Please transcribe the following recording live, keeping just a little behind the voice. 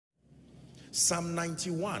Psalm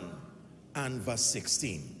 91 and verse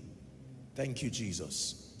 16. Thank you,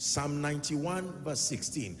 Jesus. Psalm 91 verse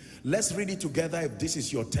 16. Let's read it together if this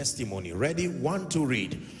is your testimony. Ready? 1 to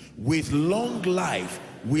read. With long life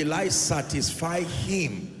will I satisfy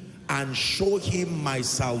him and show him my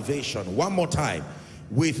salvation. One more time.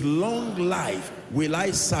 With long life will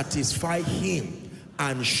I satisfy him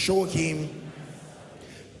and show him.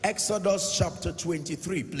 Exodus chapter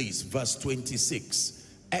 23, please, verse 26.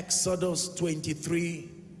 Exodus 23,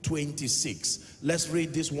 26. Let's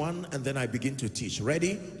read this one and then I begin to teach.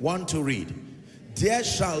 Ready? 1 to read. There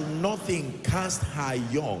shall nothing cast her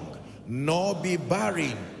young, nor be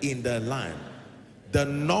barren in the land. The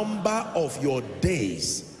number of your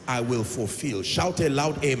days I will fulfill. Shout a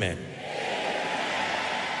loud amen.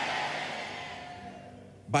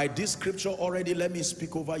 By this scripture already, let me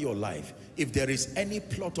speak over your life. If there is any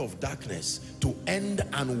plot of darkness to end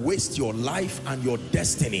and waste your life and your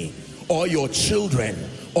destiny, or your children,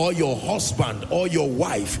 or your husband, or your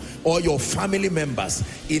wife, or your family members,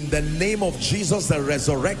 in the name of Jesus, the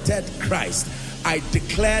resurrected Christ, I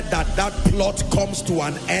declare that that plot comes to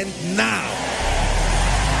an end now.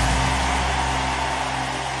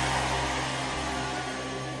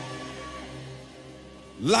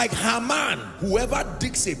 Like Haman, whoever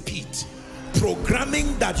digs a pit,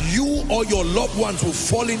 programming that you or your loved ones will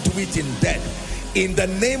fall into it in death, in the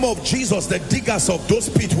name of Jesus, the diggers of those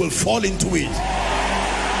pits will fall into it.